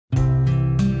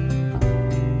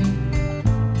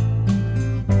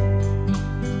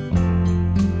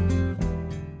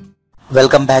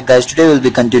Welcome back, guys. Today we'll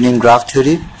be continuing graph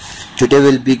theory. Today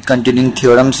we'll be continuing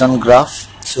theorems on graph.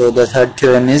 So the third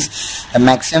theorem is the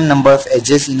maximum number of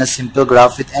edges in a simple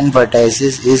graph with n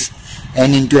vertices is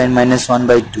n into n minus 1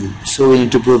 by 2. So we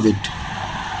need to prove it.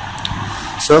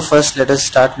 So first let us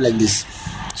start like this.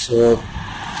 So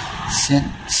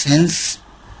since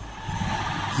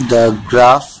the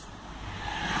graph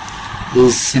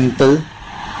is simple,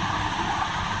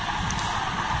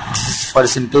 this is for a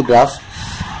simple graph,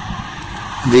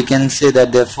 we can say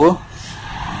that therefore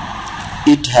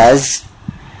it has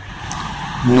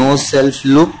no self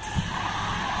loop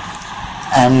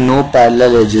and no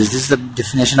parallel edges. This is the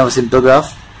definition of a simple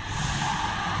graph.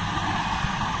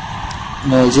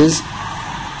 No edges.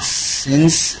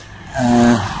 Since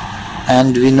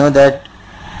and we know that,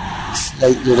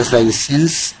 let us like this,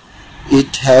 since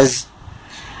it has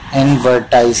n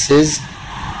vertices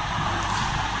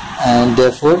and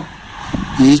therefore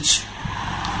each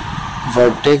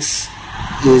vertex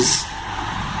is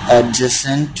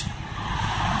adjacent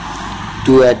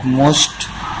to at most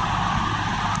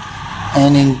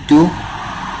n into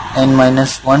n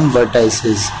minus 1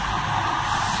 vertices.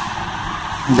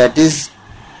 That is,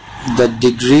 the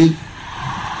degree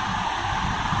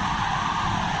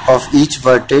of each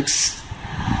vertex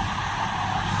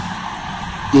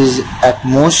is at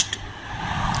most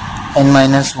n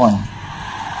minus 1.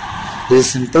 This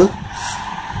is simple.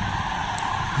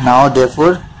 Now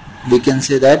therefore we can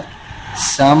say that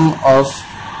sum of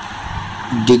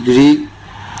degree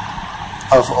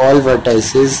of all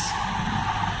vertices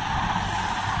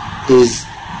is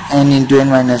n into n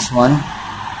minus 1.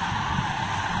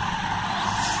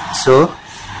 So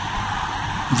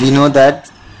we know that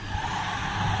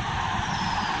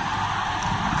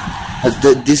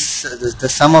the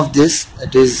sum of this,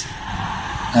 that is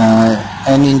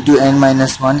n into n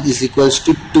minus 1, is equals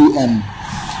to 2m,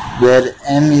 where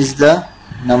m is the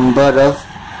number of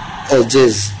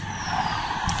edges.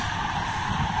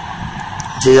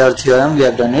 This is our theorem, we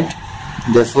have done it.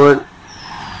 Therefore,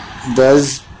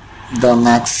 thus the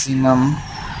maximum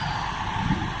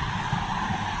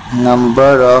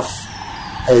number of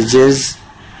edges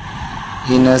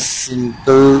in a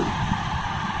simple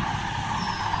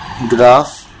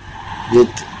graph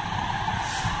with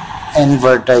n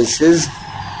vertices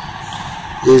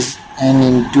is n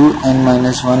into n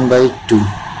minus 1 by 2.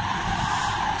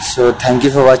 So thank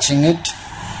you for watching it.